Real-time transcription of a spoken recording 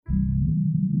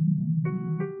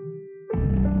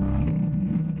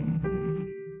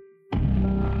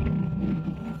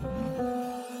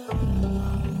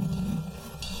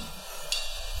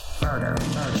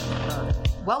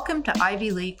Welcome to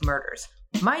Ivy League Murders.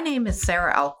 My name is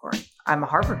Sarah Alcorn. I'm a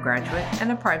Harvard graduate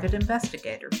and a private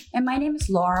investigator. And my name is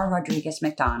Laura Rodriguez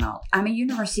McDonald. I'm a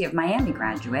University of Miami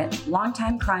graduate,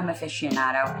 longtime crime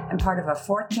aficionado, and part of a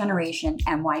fourth-generation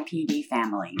NYPD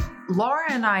family. Laura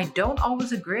and I don't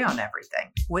always agree on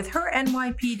everything. With her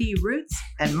NYPD roots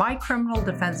and my criminal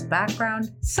defense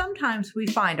background, sometimes we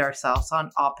find ourselves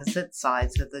on opposite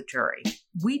sides of the jury.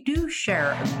 We do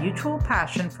share a mutual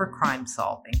passion for crime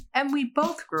solving, and we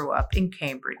both grew up in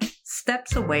Cambridge,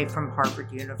 steps away from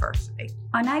Harvard University.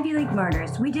 On Ivy League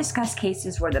Murders, we discuss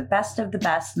cases where the best of the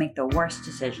best make the worst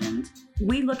decisions.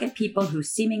 We look at people who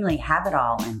seemingly have it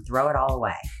all and throw it all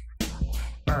away.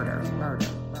 Murder.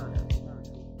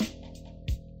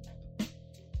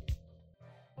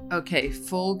 Okay,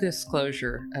 full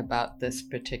disclosure about this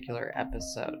particular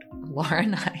episode. Laura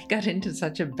and I got into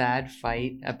such a bad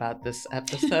fight about this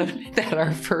episode that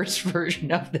our first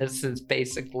version of this is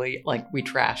basically like we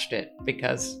trashed it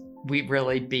because we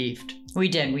really beefed. We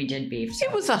did beef. So.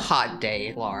 It was a hot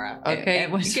day, Laura. Okay,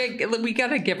 we got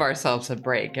to give ourselves a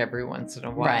break every once in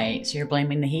a while. Right, so you're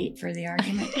blaming the heat for the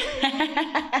argument?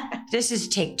 This is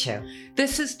take two.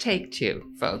 This is take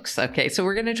two, folks. Okay, so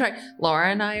we're going to try.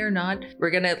 Laura and I are not.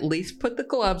 We're going to at least put the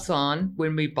gloves on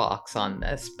when we box on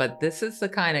this. But this is the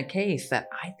kind of case that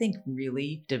I think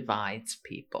really divides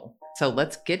people. So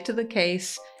let's get to the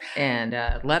case and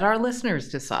let our listeners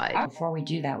decide. Before we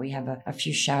do that, we have a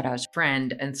few shout outs.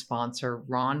 Friend and sponsor,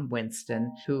 Ron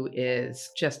Winston, who is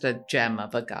just a gem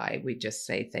of a guy. We just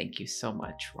say thank you so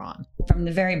much, Ron. From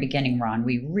the very beginning, Ron,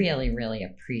 we really, really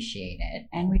appreciate it.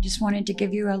 And we just wanted to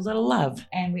give you a little love.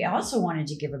 And we also wanted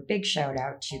to give a big shout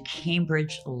out to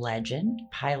Cambridge legend,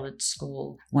 pilot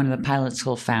school, one of the pilot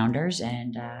school founders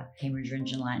and Cambridge Ring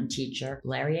and Latin teacher,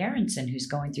 Larry Aronson, who's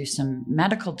going through some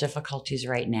medical difficulties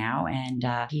right now. And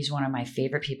he's one of my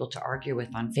favorite people to argue with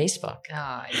on Facebook.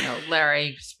 I know.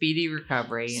 Larry, speedy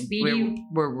recovery. And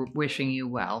we're wishing you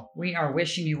well. We are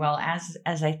wishing you well,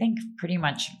 as I think pretty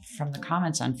much from the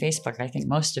comments on Facebook, I think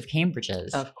most of Cambridge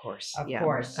is. Of course. Of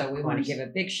course. So we want to give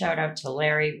a big shout out to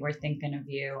Larry. We're thinking of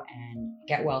you, and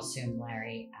get well soon,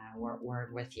 Larry.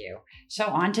 We're with you. So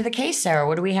on to the case, Sarah.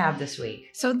 What do we have this week?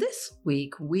 So this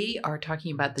week we are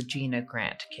talking about the Gina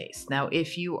Grant case. Now,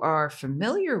 if you are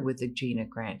familiar with the Gina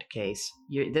Grant case,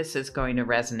 this is going to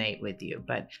resonate with you,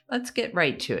 but let's get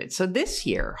right to it. So this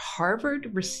year, Harvard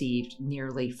received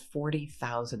nearly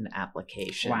 40,000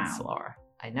 applications, wow. Laura.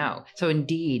 I know. So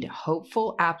indeed,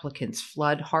 hopeful applicants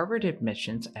flood Harvard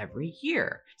admissions every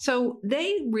year. So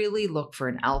they really look for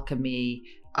an alchemy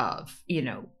of,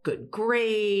 good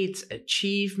grades,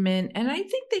 achievement, and I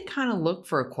think they kind of look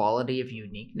for a quality of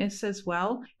uniqueness as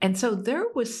well. And so there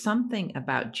was something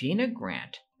about Gina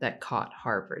Grant that caught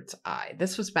Harvard's eye.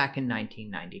 This was back in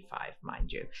 1995,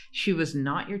 mind you. She was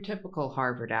not your typical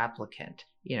Harvard applicant.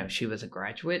 She was a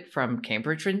graduate from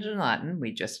Cambridge Ring and Latin.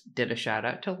 We just did a shout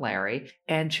out to Larry.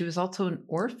 And she was also an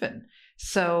orphan.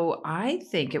 So I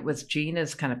think it was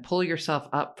Gina's kind of pull yourself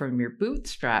up from your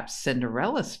bootstraps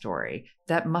Cinderella story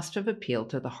that must have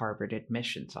appealed to the Harvard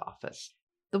admissions office.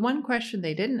 The one question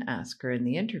they didn't ask her in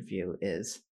the interview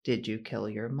is, did you kill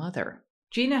your mother?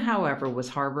 Gina, however, was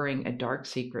harboring a dark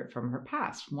secret from her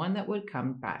past, one that would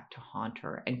come back to haunt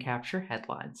her and capture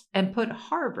headlines and put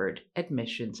Harvard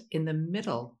admissions in the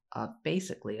middle of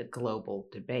basically a global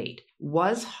debate.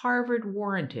 Was Harvard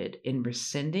warranted in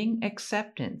rescinding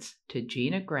acceptance to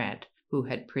Gina Grant, who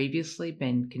had previously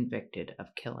been convicted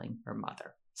of killing her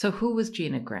mother? So who was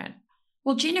Gina Grant?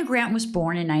 Well, Gina Grant was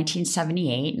born in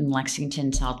 1978 in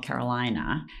Lexington, South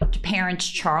Carolina, to parents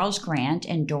Charles Grant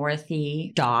and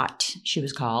Dorothy Dot, she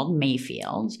was called,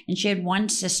 Mayfield. And she had one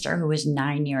sister who was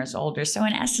 9 years older. So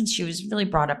in essence, she was really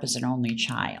brought up as an only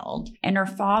child. And her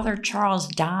father, Charles,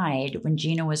 died when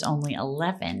Gina was only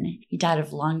 11. He died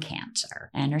of lung cancer.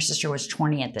 And her sister was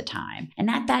 20 at the time. And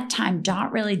at that time,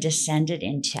 Dot really descended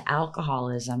into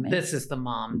alcoholism. This is the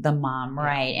mom. The mom,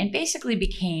 right. And basically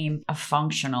became a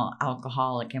functional alcoholic.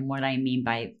 And what I mean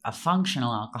by a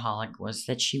functional alcoholic was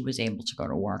that she was able to go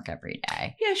to work every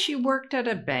day. Yeah, she worked at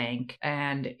a bank,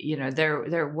 and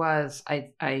there was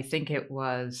I think it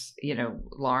was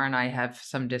Laura and I have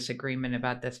some disagreement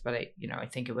about this, but I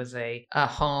think it was a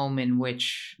home in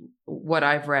which what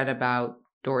I've read about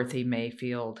Dorothy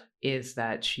Mayfield is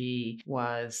that she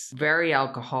was very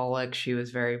alcoholic. She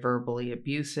was very verbally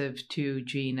abusive to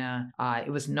Gina.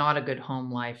 It was not a good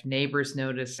home life. Neighbors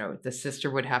noticed the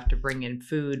sister would have to bring in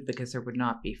food because there would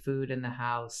not be food in the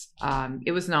house.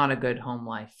 It was not a good home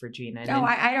life for Gina. No,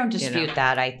 I don't dispute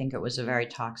that. I think it was a very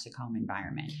toxic home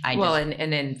environment.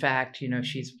 And in fact,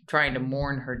 she's trying to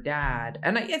mourn her dad.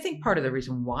 And I think part of the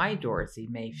reason why Dorothy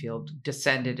Mayfield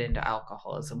descended into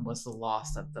alcoholism was the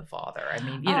loss of the father. I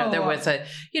mean, there was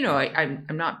I'm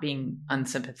not being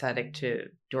unsympathetic to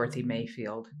Dorothy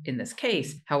Mayfield in this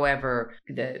case. However,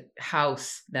 the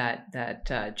house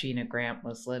that Gina Grant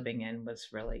was living in was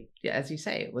really, as you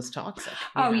say, it was toxic.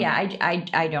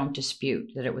 I don't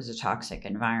dispute that it was a toxic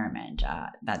environment.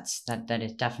 That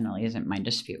it definitely isn't my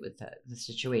dispute with the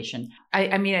situation.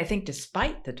 I think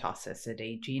despite the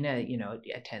toxicity, Gina,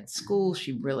 attends school.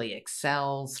 She really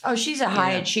excels. Oh, she's a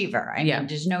high achiever. I mean,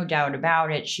 there's no doubt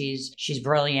about it. She's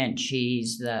brilliant.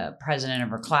 She's the president of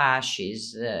her class.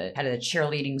 She's the head of the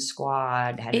cheerleading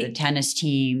squad, head of the tennis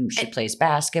team. She plays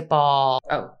basketball.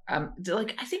 I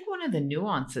think one of the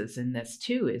nuances in this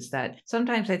too is that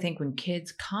sometimes I think when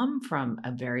kids come from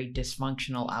a very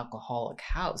dysfunctional alcoholic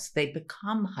house, they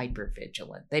become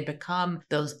hypervigilant. They become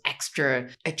those extra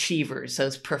achievers,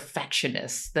 those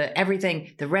perfectionists.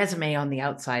 The resume on the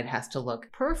outside has to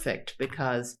look perfect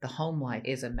because the home life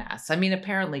is a mess. I mean,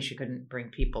 apparently she couldn't bring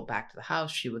people back to the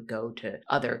house. She would go to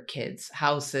other kids'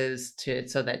 houses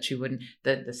so that she wouldn't.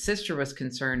 The sister was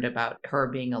concerned about her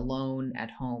being alone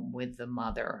at home with the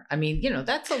mother. I mean,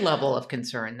 that's a level of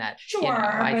concern that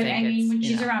when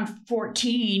she's around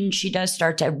 14, she does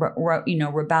start to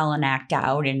rebel and act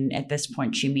out. And at this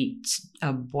point, she meets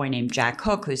a boy named Jack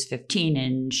Hook, who's 15,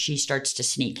 and she starts to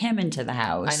sneak him into the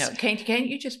house. I know. Can't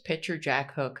you just picture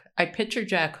Jack Hook? I picture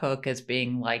Jack Hook as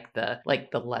being like the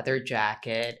leather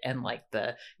jacket and like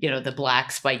the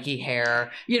black spiky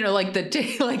hair, like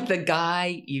the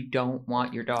guy you don't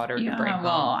want your daughter to bring home.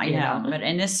 Well, I know, but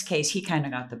in this case, he kind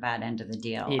of got the bad end of the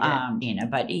deal. He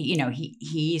did. But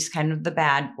he's kind of the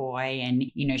bad boy, and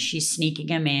she's sneaking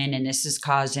him in, and this is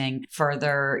causing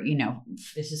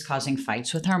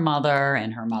fights with her mother,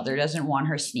 and her mother doesn't want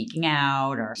her sneaking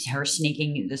out or her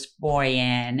sneaking this boy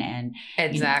in, and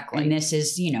exactly, and this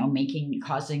is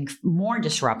causing more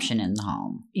disruption in the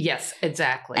home. Yes,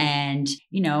 exactly. And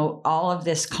all of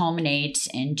this culminates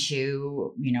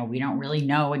into we don't really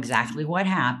know exactly what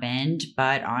happened,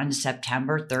 but on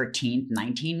September 13th,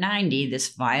 1990,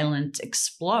 this violence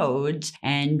explodes,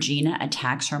 and Gina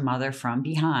attacks her mother from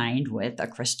behind with a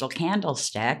crystal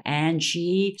candlestick, and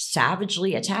she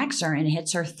savagely attacks her and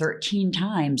hits her 13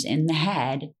 times in the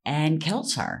head and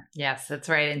kills her. Yes, that's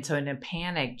right. And so in a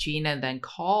panic, Gina then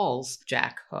calls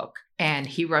Jack Hook. And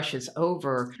he rushes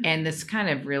over, and this kind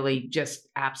of really just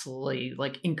absolutely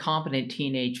incompetent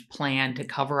teenage plan to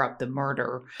cover up the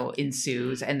murder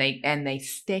ensues, and they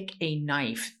stick a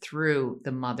knife through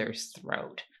the mother's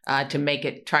throat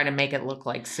to try to make it look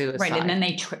like suicide. Right, and then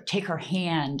they take her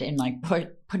hand and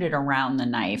put it around the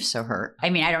knife. So I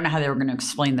don't know how they were going to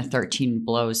explain the 13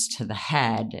 blows to the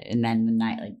head, and then the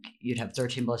knife, you'd have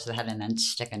 13 blows to the head and then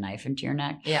stick a knife into your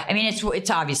neck. Yeah. I mean, it's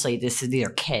obviously these are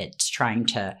kids trying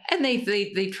to. And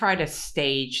they try to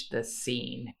stage the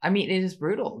scene. I mean, it is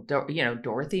brutal.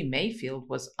 Dorothy Mayfield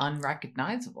was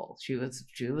unrecognizable. She was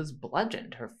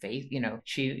bludgeoned. Her face,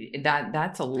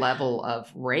 that's a level of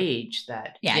rage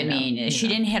that. Yeah, she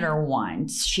didn't hit her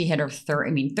once. She hit her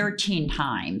 13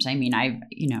 times. I mean, I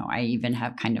even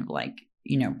have kind of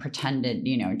pretended,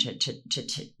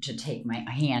 to take my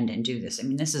hand and do this. I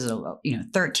mean, this is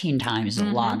 13 times a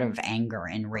lot of anger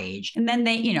and rage. And then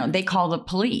they call the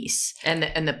police.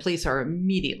 And the police are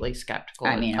immediately skeptical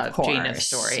of Gina's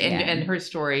story. And her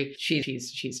story,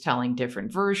 she's telling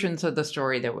different versions of the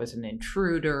story. There was an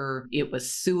intruder. It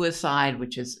was suicide,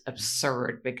 which is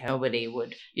absurd because nobody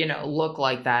would, look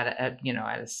like that at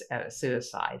a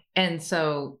suicide. And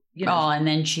so, and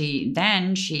then she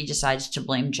decides to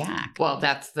blame Jack. Well,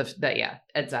 that's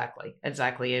exactly.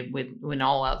 When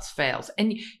all else fails.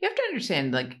 And you have to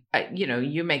understand,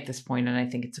 you make this point, and I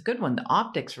think it's a good one. The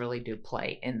optics really do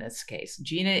play in this case.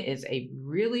 Gina is a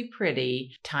really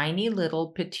pretty, tiny little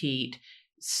petite,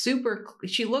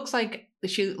 she looks like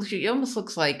she almost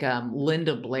looks like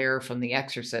Linda Blair from The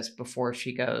Exorcist before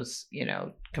she goes,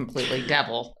 completely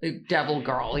devil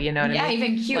girl, you know what I mean?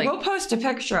 Even cute. We'll post a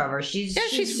picture of her.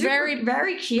 She's very,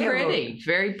 very cute.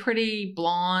 Very pretty,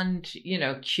 blonde,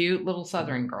 cute little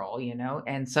Southern girl,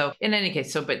 And so in any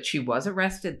case, but she was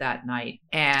arrested that night.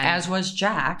 And As was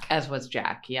Jack.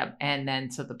 Yep. And then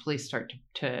so the police start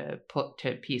to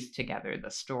piece together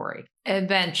the story.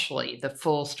 Eventually, the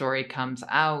full story comes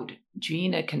out.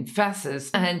 Gina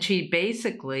confesses, and she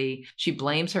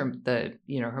blames her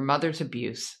mother's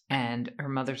abuse and her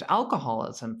mother's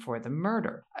alcoholism for the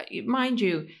murder. Mind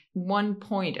you, one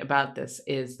point about this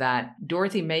is that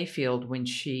Dorothy Mayfield, when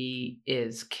she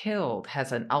is killed,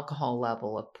 has an alcohol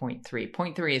level of 0.3.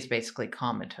 0.3 is basically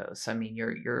comatose. I mean,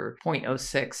 you're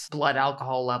 0.06 blood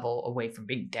alcohol level away from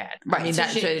being dead. Right. I mean,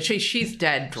 So she's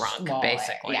dead drunk,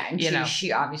 basically. Yeah, and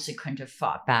she obviously couldn't have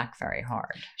fought back very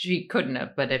hard. She couldn't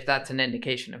have, but if that's an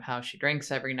indication of how she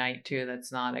drinks every night too,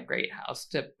 that's not a great house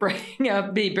to bring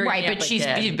up. Right, but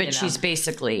she's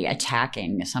basically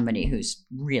attacking somebody who's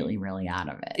really, really out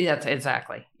of it. Yes,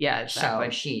 exactly. Yeah, exactly.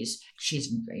 So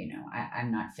she's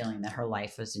I'm not feeling that her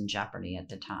life was in jeopardy at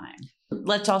the time.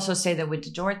 Let's also say that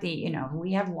with Dorothy,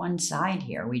 we have one side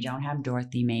here. We don't have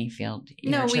Dorothy Mayfield.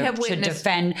 We have witness to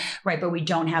defend, right? But we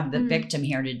don't have the victim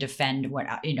here to defend what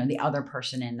the other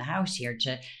person in the house here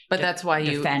to. But that's why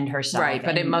you defend herself, right?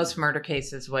 But in most murder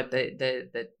cases, what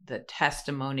the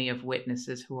testimony of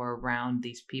witnesses who are around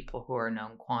these people who are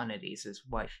known quantities is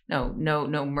what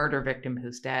no murder victim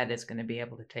who's dead is going to be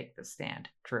able to take the stand.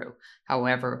 True.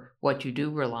 However, what you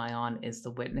do rely on is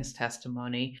the witness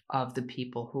testimony of the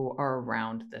people who are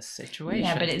around this situation.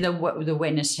 Yeah, but the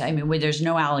witness, there's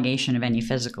no allegation of any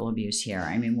physical abuse here.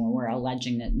 I mean, we're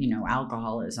alleging that,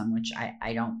 alcoholism, which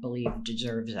I don't believe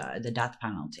deserves the death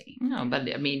penalty. No,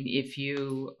 but I mean, if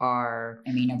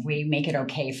we make it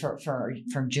okay for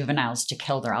juveniles to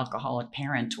kill their alcoholic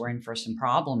parents, we're in for some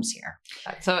problems here.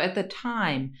 So at the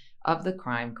time of the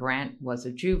crime, Grant was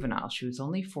a juvenile. She was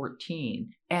only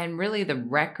 14. And really the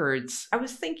records, I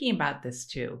was thinking about this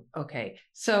too. Okay,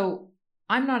 so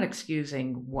I'm not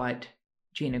excusing what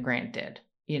Gina Grant did.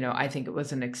 I think it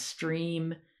was an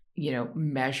extreme,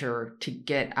 measure to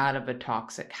get out of a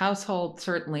toxic household.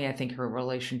 Certainly, I think her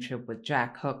relationship with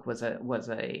Jack Hook was a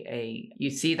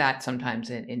you see that sometimes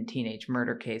in teenage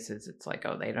murder cases. It's like,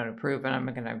 oh, they don't approve, and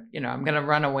I'm gonna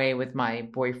run away with my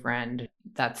boyfriend.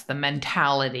 That's the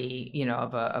mentality,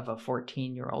 of a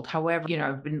 14-year-old. However,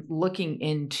 I've been looking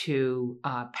into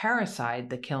parricide,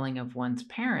 the killing of one's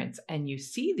parents, and you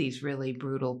see these really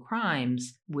brutal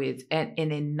crimes and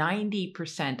in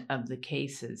 90% of the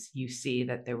cases, you see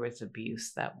that there was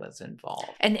abuse that was involved.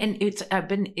 And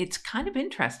it's kind of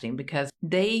interesting because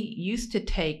they used to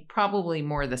take probably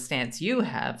more the stance you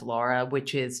have, Laura,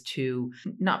 which is to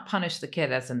not punish the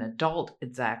kid as an adult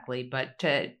exactly, but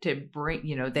to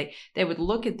bring, they would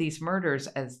look at these murders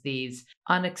as these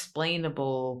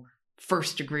unexplainable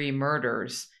first-degree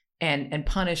murders and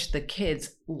punish the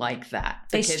kids like that.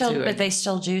 They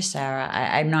still do, Sarah.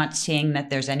 I'm not seeing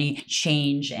that there's any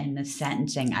change in the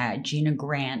sentencing. Gina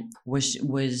Grant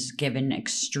was given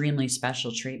extremely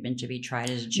special treatment to be tried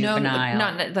as a juvenile.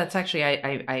 No, that's actually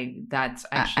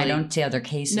I don't see other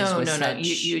cases. No.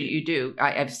 You do.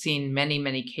 I've seen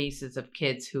many cases of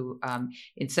kids who,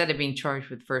 instead of being charged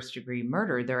with first-degree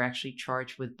murder, they're actually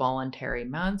charged with voluntary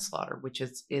manslaughter, which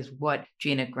is what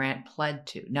Gina Grant pled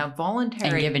to. Now,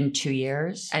 voluntary and given 2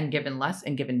 years and given less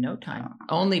and given no time,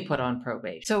 only put on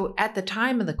probation. So at the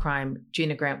time of the crime,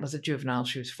 Gina Grant was a juvenile.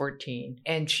 She was 14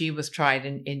 and she was tried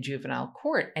in juvenile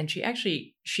court. And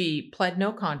she pled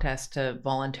no contest to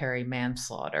voluntary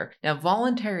manslaughter. Now,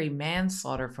 voluntary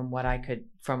manslaughter, from what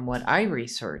I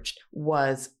researched,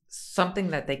 was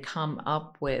something that they come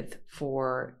up with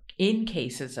for in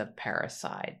cases of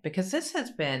parricide, because this has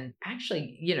been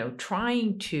actually,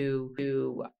 trying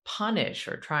to punish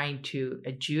or trying to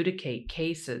adjudicate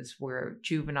cases where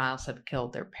juveniles have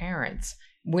killed their parents.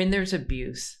 When there's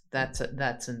abuse that's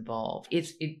involved,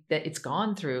 it's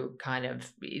gone through kind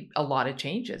of a lot of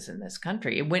changes in this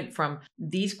country. It went from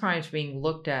these crimes being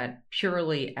looked at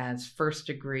purely as first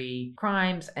degree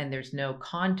crimes and there's no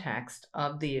context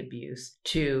of the abuse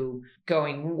to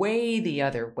going way the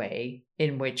other way,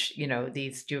 in which,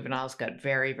 these juveniles got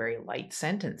very, very light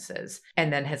sentences,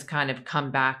 and then has kind of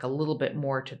come back a little bit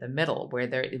more to the middle where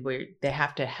they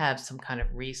have to have some kind of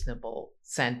reasonable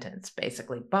sentence,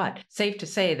 basically. But safe to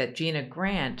say that Gina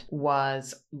Grant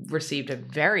received a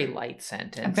very light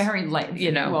sentence. A very light,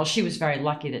 Well, she was very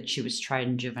lucky that she was tried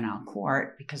in juvenile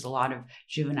court, because a lot of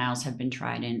juveniles have been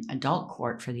tried in adult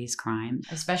court for these crimes,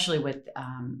 especially with,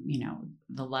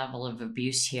 the level of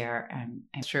abuse here and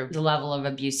True. The level of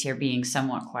abuse here being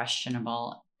somewhat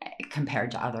questionable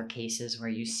compared to other cases where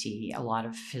you see a lot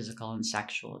of physical and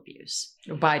sexual abuse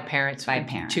by parents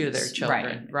to their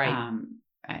children.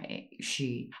 Right.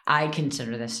 I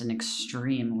consider this an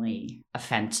extremely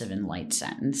offensive and light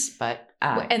sentence, but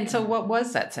and so what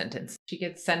was that sentence? She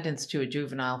gets sentenced to a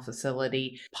juvenile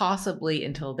facility, possibly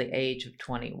until the age of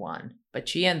 21. But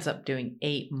she ends up doing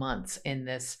 8 months in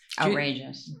this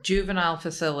outrageous juvenile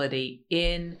facility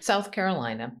in South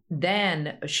Carolina.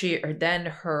 Then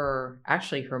her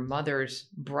mother's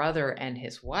brother and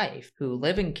his wife, who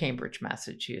live in Cambridge,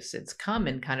 Massachusetts, come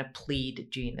and kind of plead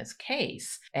Gina's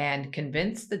case and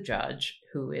convince the judge,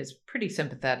 who is pretty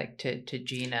sympathetic to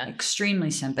Gina.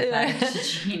 Extremely sympathetic to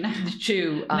Gina.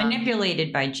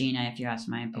 Manipulated by Gina, if you ask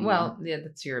my opinion. Well, yeah,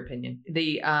 that's your opinion.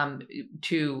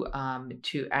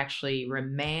 To actually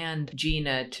remand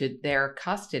Gina to their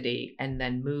custody and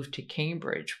then move to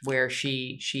Cambridge, where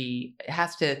she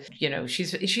has to,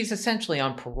 she's essentially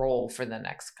on parole for the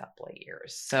next couple of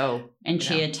years. So, and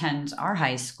she attends our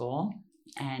high school,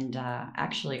 and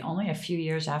actually only a few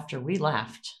years after we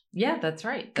left. Yeah, that's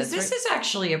right. Because this is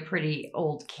actually a pretty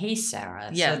old case, Sarah.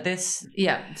 Yeah.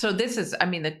 So this is,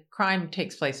 the crime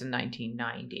takes place in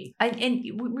 1990.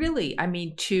 And really,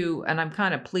 I'm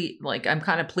kind of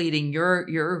pleading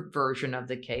your version of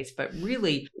the case, but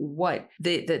really what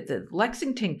the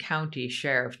Lexington County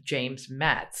Sheriff, James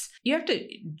Metz, you have to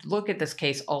look at this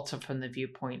case also from the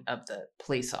viewpoint of the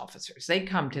police officers. They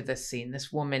come to this scene.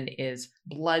 This woman is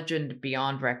bludgeoned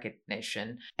beyond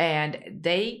recognition. And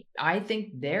I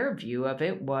think their view of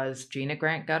it was Gina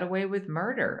Grant got away with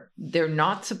murder. They're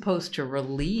not supposed to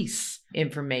release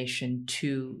information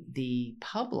to the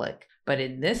public. But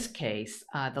in this case,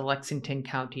 the Lexington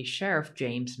County Sheriff,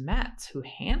 James Metz, who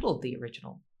handled the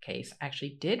original case,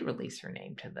 actually did release her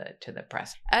name to the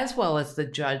press, as well as the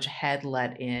judge had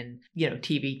let in,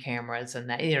 TV cameras,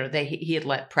 and that, he had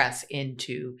let press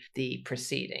into the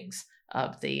proceedings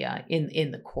of the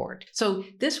in the court. So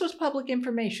this was public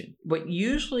information. What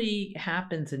usually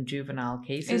happens in juvenile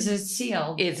cases is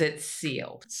it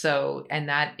sealed. So, and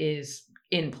that is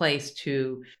in place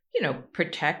to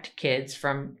protect kids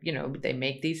from, they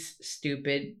make these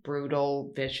stupid,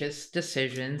 brutal, vicious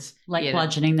decisions. Like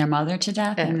bludgeoning their mother to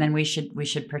death, and then we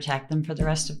should protect them for the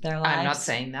rest of their lives. I'm not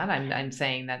saying that. I'm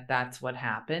saying that that's what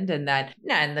happened, and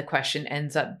the question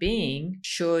ends up being,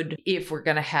 if we're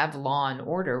going to have law and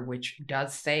order, which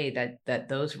does say that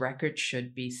those records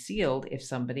should be sealed if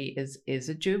somebody is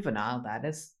a juvenile, that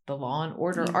is the law and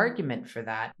order argument for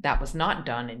that. That was not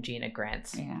done in Gina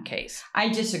Grant's case. I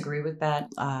disagree with that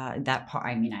part.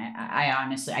 I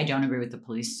honestly, I don't agree with the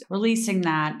police releasing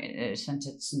that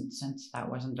since that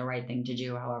wasn't the right thing to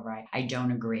do. However, I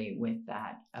don't agree with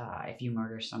that. If you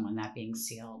murder someone, that being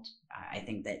sealed. I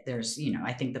think that there's,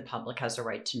 I think the public has a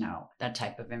right to know that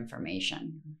type of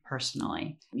information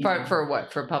personally. For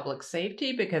what? For public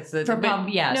safety? Because for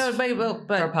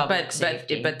public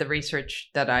safety. But the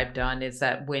research that I've done is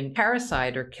that when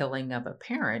parricide or killing of a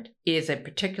parent is a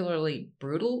particularly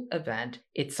brutal event,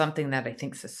 it's something that I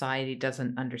think society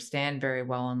doesn't understand very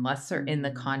well unless they're in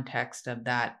the context of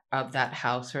that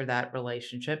house or that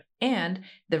relationship. And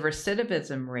the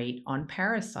recidivism rate on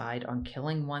parricide, on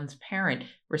killing one's parent,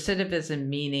 recidivism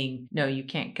meaning, no, you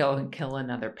can't go and kill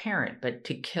another parent, but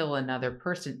to kill another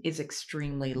person is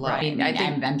extremely low. Right.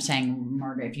 I'm saying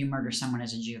murder. If you murder someone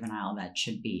as a juvenile, that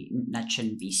shouldn't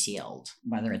be sealed,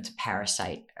 whether it's a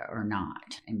parasite or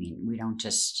not. We don't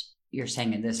just. You're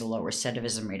saying that there's a low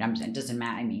recidivism rate. I'm saying it doesn't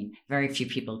matter. Very few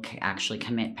people actually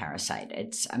commit parricide.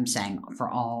 I'm saying for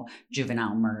all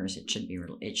juvenile murders, it should be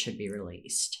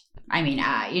released.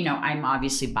 I'm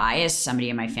obviously biased. Somebody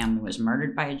in my family was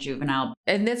murdered by a juvenile.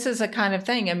 And this is a kind of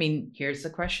thing. Here's the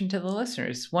question to the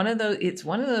listeners. It's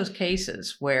one of those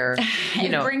cases where,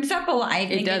 it brings up I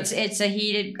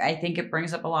think it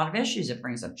brings up a lot of issues. It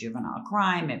brings up juvenile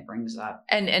crime. It brings up.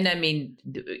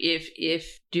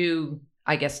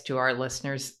 I guess, do our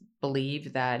listeners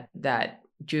believe that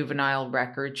juvenile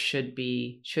records should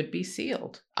be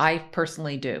sealed? I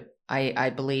personally do. I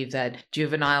believe that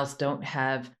juveniles don't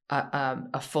have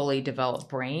a fully developed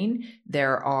brain.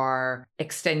 There are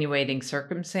extenuating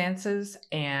circumstances,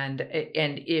 and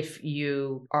if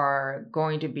you are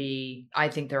going to be, I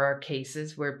think there are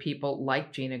cases where people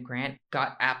like Gina Grant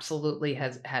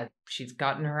she's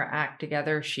gotten her act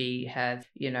together. She has,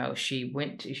 she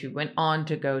went on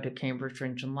to go to Cambridge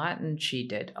Fringe and Latin. She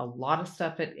did a lot of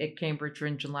stuff at Cambridge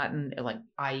Fringe and Latin, like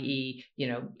i.e.,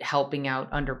 helping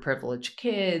out underprivileged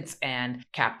kids and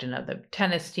captain of the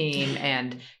tennis team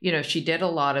and, she did a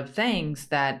lot of things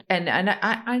that, and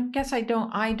I guess I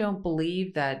don't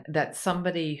believe that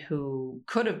somebody who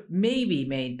could have maybe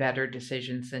made better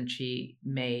decisions than she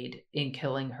made in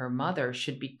killing her mother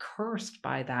should be cursed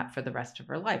by that for the rest of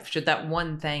her life. Should that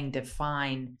one thing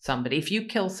define somebody? If you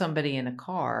kill somebody in a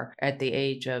car at the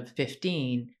age of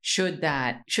 15, should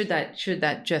that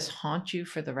just haunt you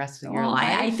for the rest of your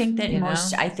life? I think that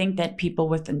I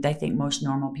think most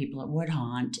normal people it would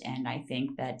haunt, and I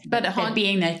think that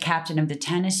being the captain of the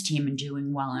tennis team and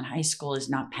doing well in high school is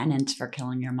not penance for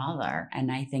killing your mother.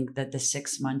 And I think that the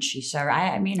 6 months she served,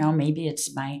 maybe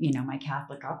it's my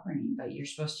Catholic upbringing, but you're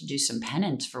supposed to do some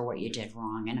penance for what you did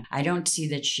wrong. And I don't see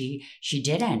that she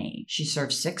did any. She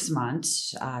served 6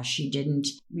 months. She didn't,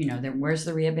 where's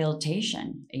the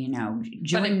rehabilitation?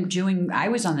 I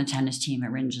was on the tennis team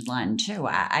at Ringe and Len too.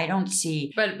 I don't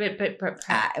see. But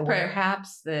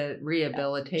perhaps the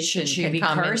rehabilitation should she be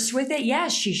cursed with it?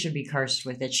 Yes, she should be cursed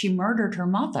with it. She murdered her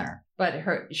mother. But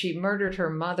she murdered her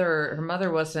mother. Her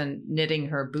mother wasn't knitting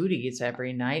her booties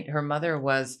every night. Her mother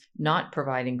was not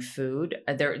providing food.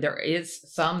 There is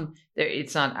some.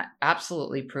 It's not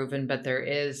absolutely proven, but there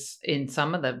is, in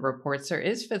some of the reports, there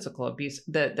is physical abuse.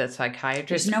 The psychiatrist.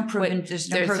 There's no proven.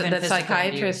 The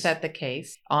psychiatrist at the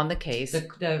case.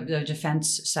 The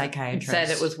defense psychiatrist said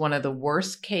it was one of the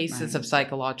worst cases of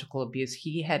psychological abuse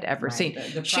he had ever seen.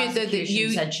 The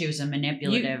prosecution said she was a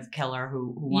manipulative killer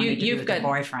who wanted to be with her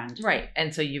boyfriend. Right.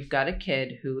 And so you've got a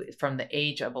kid who, from the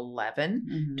age of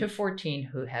 11 to 14,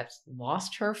 who has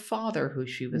lost her father, who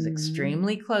she was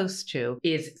extremely close to,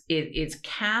 is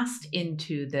cast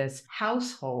into this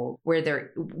household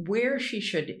where she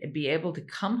should be able to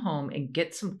come home and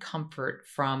get some comfort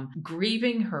from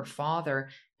grieving her father.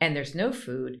 And there's no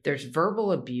food, there's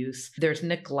verbal abuse, there's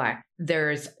neglect,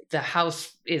 the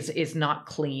house is not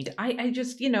cleaned. I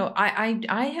just,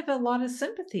 I have a lot of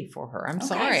sympathy for her. I'm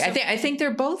sorry. So, I think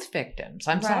they're both victims.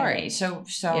 I'm sorry. So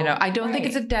I don't think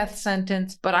it's a death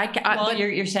sentence, but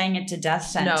you're saying it's a death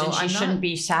sentence. No, she shouldn't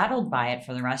be saddled by it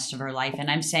for the rest of her life.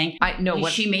 And I'm saying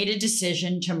she made a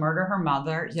decision to murder her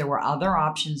mother. There were other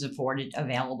options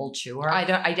available to her.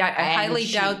 I highly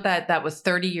doubt that was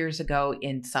 30 years ago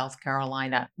in South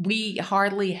Carolina. We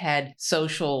hardly had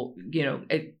social,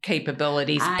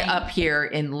 capabilities up here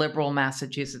in liberal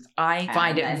Massachusetts. I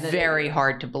find it very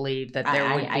hard to believe that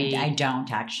there would be. I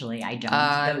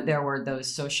don't. There were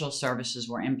those social services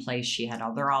were in place. She had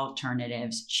other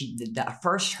alternatives.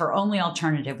 Her only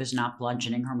alternative was not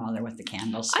bludgeoning her mother with the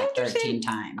candlestick 13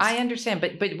 times. I understand,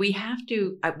 but we have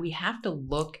to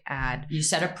look at. You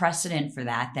set a precedent for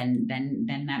that, then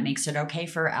that makes it okay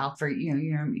for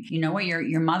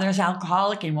your mother's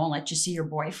alcoholic and won't let you see your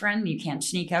boyfriend. You can't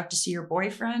sneak out to see your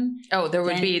boyfriend. Oh, there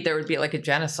would be like a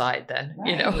genocide then,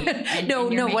 right. Okay?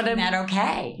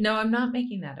 No, I'm not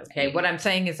making that okay. What I'm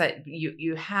saying is that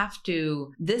you have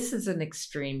to. This is an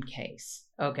extreme case.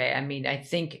 Okay, I mean, I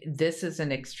think this is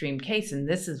an extreme case, and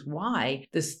this is why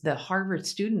the Harvard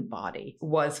student body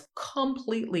was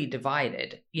completely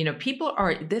divided.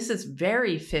 This is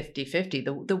very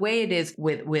 50-50, the way it is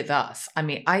with us. I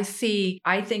mean, I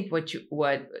think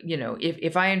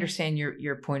if I understand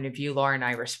your point of view, Laura, and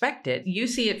I respect it, you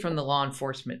see it from the law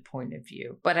enforcement point of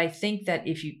view. But I think that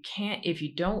if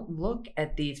you don't look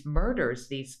at these murders,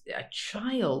 a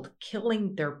child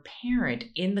killing their parent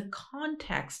in the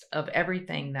context of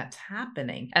everything that's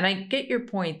happening. And I get your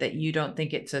point that you don't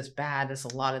think it's as bad as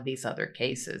a lot of these other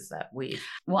cases that we've.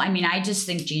 Well, I mean, I just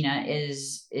think Gina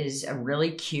is a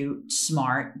really cute,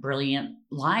 smart, brilliant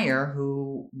liar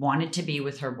who wanted to be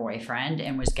with her boyfriend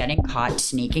and was getting caught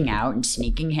sneaking out and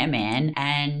sneaking him in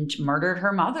and murdered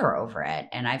her mother over it.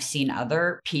 And I've seen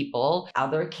other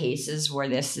cases where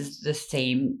this is the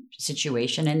same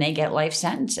situation and they get life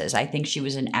sentences. I think she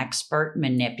was an expert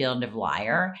manipulative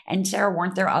liar. And Sarah,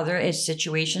 weren't there other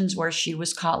situations where she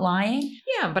was caught lying?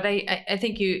 Yeah, but I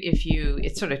think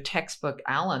it's sort of textbook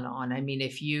Al-Anon. I mean,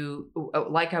 if you,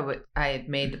 like I had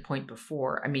made the point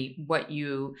before, I mean,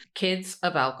 kids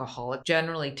of alcoholics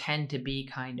generally tend to be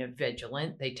kind of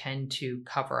vigilant. They tend to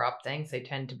cover up things. They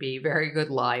tend to be very good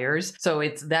liars. So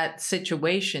it's that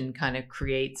situation kind of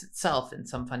creates itself in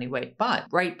some funny way. But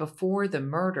right before the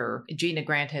murder, Gina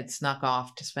Grant had snuck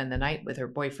off to spend the night with her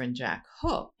boyfriend, Jack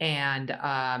Hook. And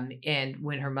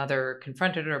when her mother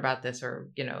confronted her about this, or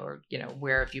where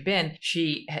where have you been?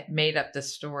 She had made up the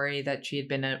story that she had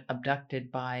been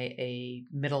abducted by a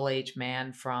middle-aged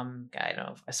man from, I don't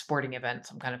know, a sporting event,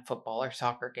 some kind of football or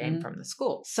soccer game from the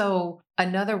school. So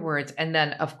in other words, and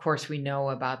then of course we know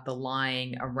about the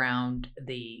lying around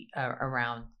the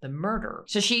murder.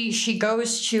 So she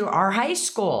goes to our high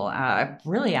school,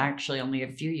 really actually only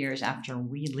a few years after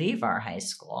we leave our high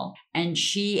school. And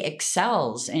she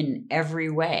excels in every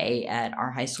way at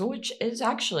our high school, which is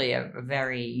actually a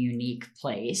very unique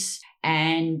place.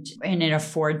 And it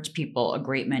affords people a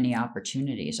great many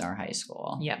opportunities, our high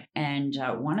school. Yeah. And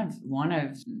one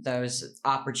of those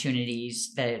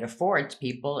opportunities that it affords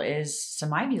people is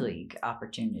some Ivy League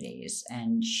opportunities.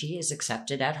 And she is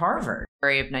accepted at Harvard.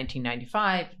 February of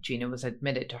 1995, Gina was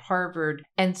admitted to Harvard.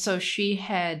 And so she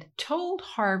had told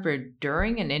Harvard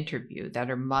during an interview that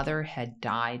her mother had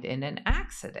died in an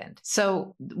accident.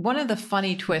 So one of the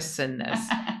funny twists in this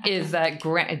is that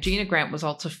Gina Grant was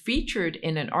also featured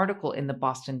in an article in the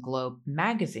Boston Globe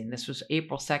magazine. This was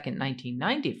April 2nd,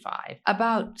 1995,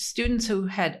 about students who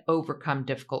had overcome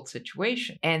difficult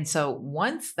situations. And so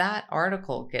once that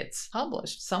article gets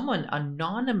published, someone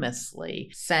anonymously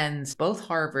sends both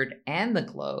Harvard and the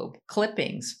Globe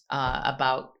clippings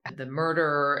about the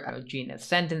murder of Gina's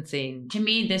sentencing. To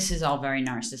me, this is all very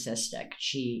narcissistic.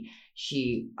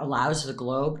 She allows the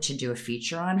Globe to do a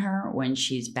feature on her when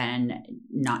she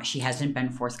hasn't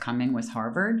been forthcoming with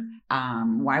Harvard.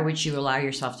 Why would you allow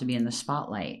yourself to be in the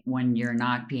spotlight when you're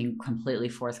not being completely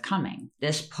forthcoming?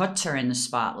 This puts her in the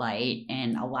spotlight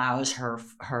and allows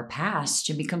her past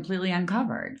to be completely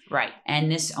uncovered. Right. And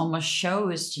this almost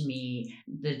shows to me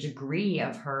the degree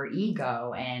of her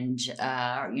ego and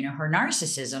her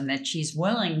narcissism, that she's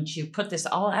willing to put this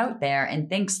all out there and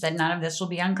thinks that none of this will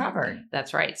be uncovered.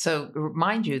 That's right. So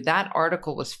remind you, that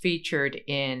article was featured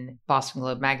in Boston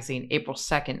Globe magazine April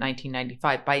 2nd,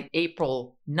 1995. By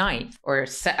April 9th, or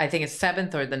I think it's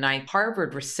 7th or the 9th,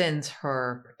 Harvard rescinds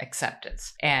her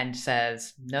acceptance and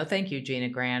says, no, thank you, Gina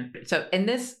Grant. So, and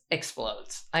this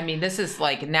explodes. I mean, this is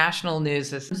like national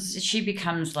news. She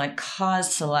becomes like cause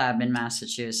celeb in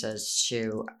Massachusetts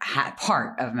to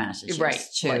part of Massachusetts. Right.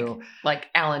 To like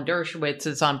Alan Dershowitz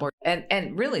is on board.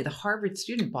 And really, the Harvard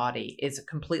student body is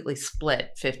completely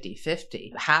split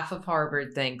 50-50. Half of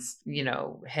Harvard thinks,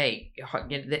 hey,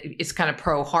 it's kind of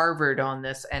pro-Harvard on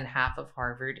this, and half of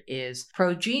Harvard is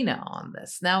pro-Gina on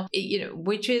this. Now,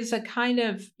 which is a kind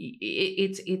of,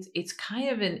 it's kind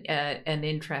of an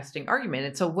interesting argument.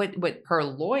 And so what her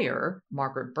lawyer,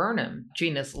 Margaret Burnham,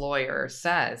 Gina's lawyer,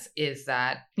 says is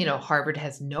that, Harvard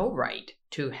has no right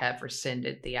to have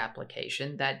rescinded the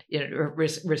application, that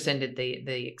rescinded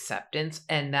the acceptance,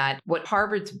 and that what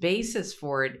Harvard's basis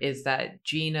for it is that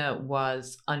Gina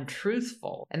was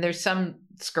untruthful. And there's some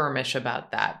skirmish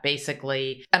about that,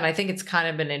 basically. And I think it's kind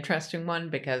of an interesting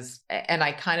one because, and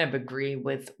I kind of agree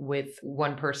with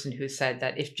one person who said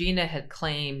that if Gina had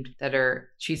claimed that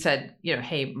she said,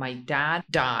 hey, my dad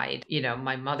died,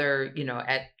 my mother,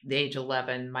 at the age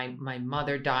 11, my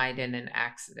mother died in an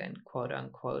accident, quote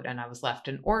unquote, and I was left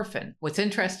an orphan. What's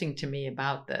interesting to me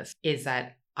about this is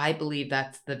that I believe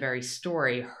that's the very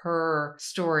story. Her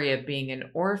story of being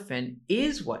an orphan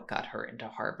is what got her into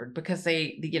Harvard, because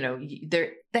they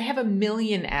have 1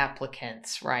 million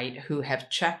applicants, right, who have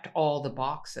checked all the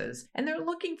boxes, and they're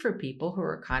looking for people who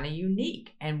are kind of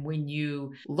unique. And when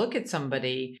you look at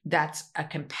somebody, that's a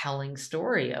compelling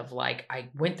story of like, I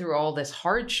went through all this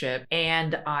hardship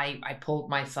and I pulled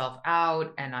myself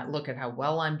out, and I look at how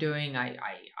well I'm doing. I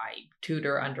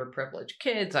tutor underprivileged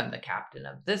kids. I'm the captain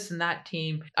of this and that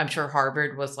team. I'm sure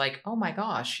Harvard was like, oh my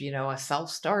gosh, a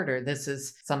self-starter. This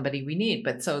is somebody we need.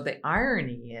 But so the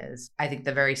irony is, I think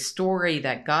the very story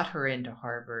that got her into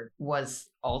Harvard was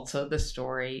also the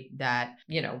story that,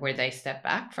 where they stepped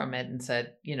back from it and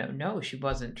said, no, she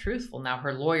wasn't truthful. Now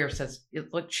her lawyer says,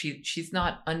 look, she's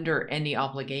not under any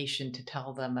obligation to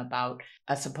tell them about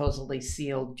a supposedly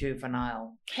sealed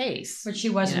juvenile case. But she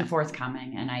wasn't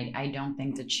forthcoming. And I don't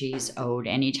think that she's owed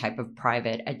any type of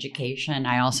private education.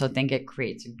 I also think it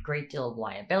creates a great deal of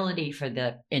liability for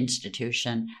the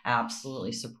institution. I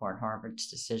absolutely support Harvard's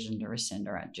decision to rescind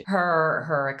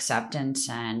her acceptance,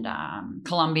 and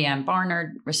Columbia and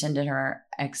Barnard rescinded her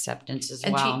acceptance as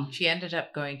well. And she ended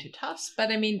up going to Tufts,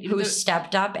 but I mean, who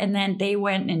stepped up, and then they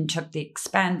went and took the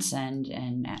expense and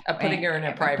putting her in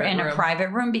a private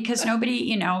room because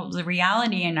nobody, the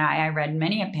reality, and I read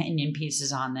many opinion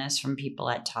pieces on this from people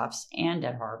at Tufts and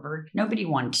at Harvard. Nobody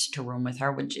wants to room with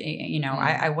her, which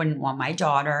I wouldn't want my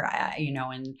daughter,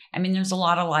 and I mean, there's a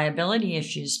lot of liability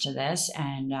issues to this,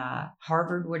 and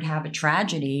Harvard would have a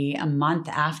tragedy a month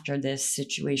after this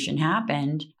situation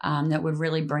happened that would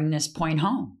really bring this point home.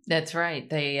 home. That's right.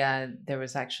 There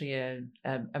was actually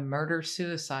a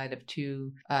murder-suicide of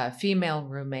two female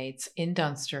roommates in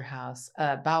Dunster House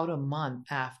about a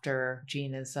month after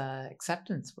Gina's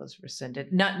acceptance was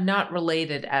rescinded. Not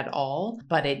related at all,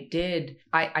 but it did.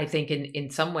 I think in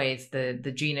some ways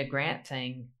the Gina Grant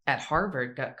thing at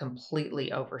Harvard got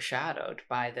completely overshadowed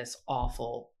by this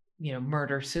awful,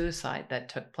 murder-suicide that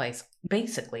took place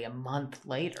basically a month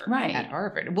later at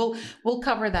Harvard. We'll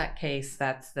cover that case.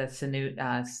 That's the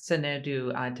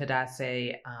Sinedu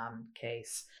Tadase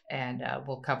case, and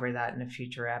we'll cover that in a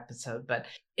future episode. But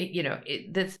I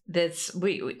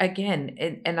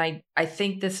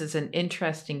think this is an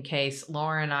interesting case.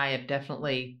 Laura and I have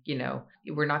definitely,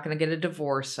 we're not going to get a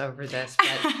divorce over this,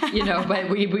 but but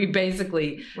we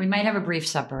might have a brief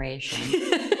separation.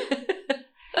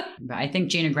 But I think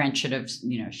Gina Grant should have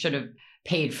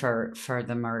paid for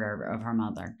the murder of her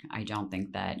mother. I don't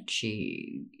think that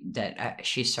she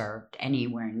served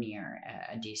anywhere near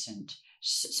a decent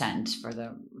sentence for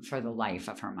the life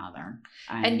of her mother.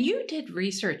 And you did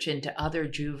research into other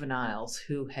juveniles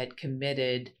who had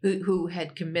committed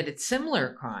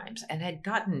similar crimes and had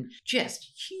gotten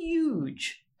just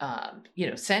huge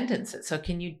sentences. So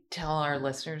can you tell our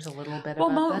listeners a little bit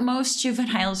about that? Most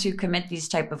juveniles who commit these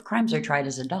type of crimes are tried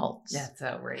as adults. That's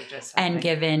outrageous. And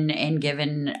given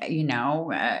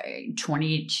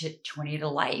 20 to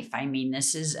life. I mean,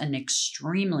 this is an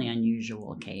extremely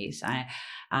unusual case.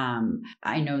 I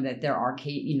know that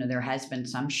there has been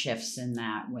some shifts in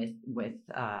that with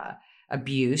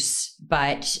abuse,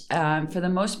 but for the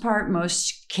most part,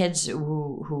 most kids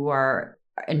who are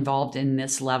involved in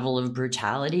this level of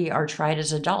brutality are tried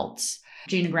as adults.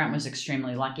 Gina Grant was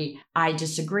extremely lucky. I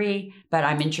disagree, but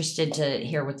I'm interested to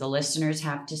hear what the listeners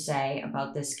have to say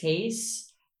about this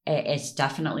case. It's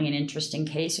definitely an interesting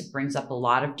case. It brings up a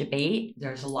lot of debate.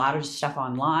 There's a lot of stuff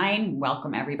online.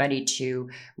 Welcome everybody to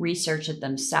research it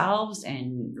themselves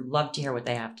and love to hear what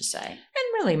they have to say. And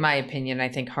really, my opinion, I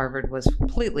think Harvard was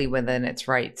completely within its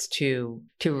rights to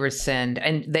rescind,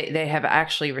 and they have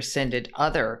actually rescinded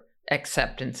other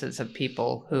acceptances of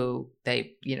people who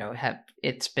they,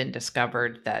 it's been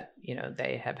discovered that,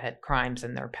 they have had crimes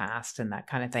in their past and that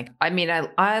kind of thing. I mean,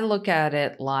 I look at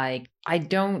it like, I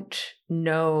don't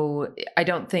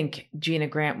think Gina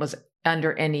Grant was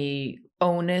under any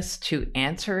onus to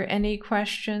answer any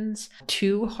questions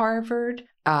to Harvard.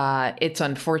 It's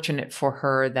unfortunate for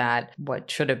her that what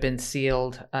should have been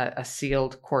sealed, a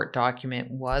sealed court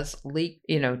document was leaked,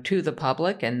 to the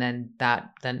public, and then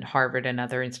Harvard and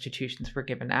other institutions were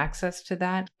given access to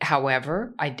that.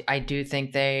 However, I do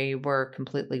think they were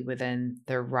completely within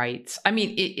their rights. I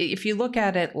mean, if you look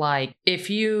at it like, if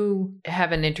you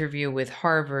have an interview with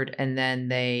Harvard and then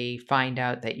they find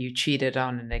out that you cheated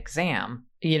on an exam,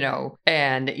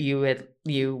 and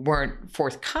you weren't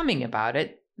forthcoming about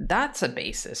it, that's a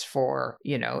basis for,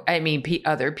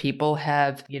 other people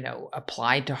have,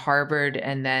 applied to Harvard,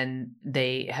 and then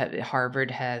Harvard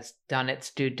has done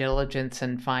its due diligence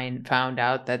and found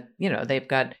out that, they've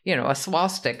got, a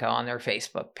swastika on their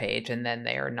Facebook page, and then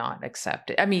they are not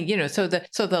accepted. I mean, so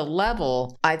the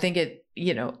level, I think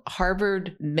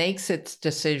Harvard makes its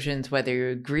decisions, whether you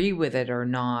agree with it or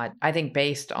not, I think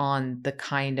based on the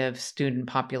kind of student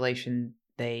population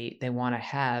they want to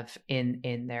have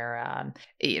in their,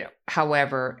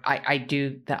 however,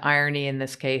 the irony in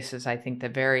this case is I think the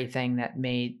very thing that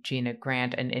made Gina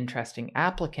Grant an interesting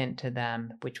applicant to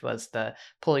them, which was the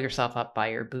pull yourself up by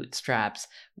your bootstraps,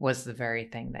 was the very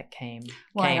thing that came.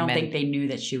 Well, I don't think they knew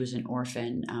that she was an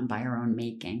orphan by her own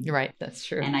making. Right, that's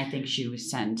true. And I think she was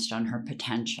sentenced on her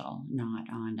potential, not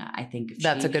on,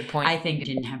 that's a good point. I think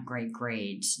didn't have great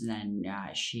grades, then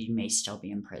she may still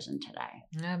be in prison today.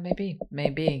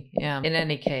 Maybe. Yeah. In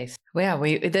any case,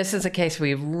 this is a case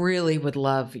we really would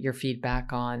love your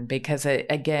feedback on, because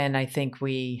again, I think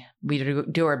we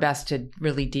do our best to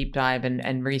really deep dive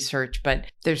and research, but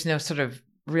there's no sort of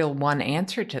real one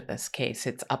answer to this case.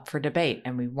 It's up for debate,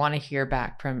 and we want to hear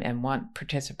back from and want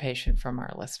participation from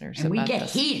our listeners. And we get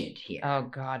heated here. Oh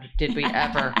God, did we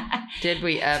ever? Did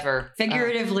we ever?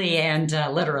 Figuratively and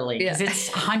literally, because it's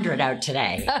 100 out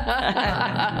today.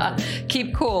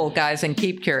 Keep cool, guys, and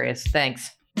keep curious.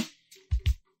 Thanks.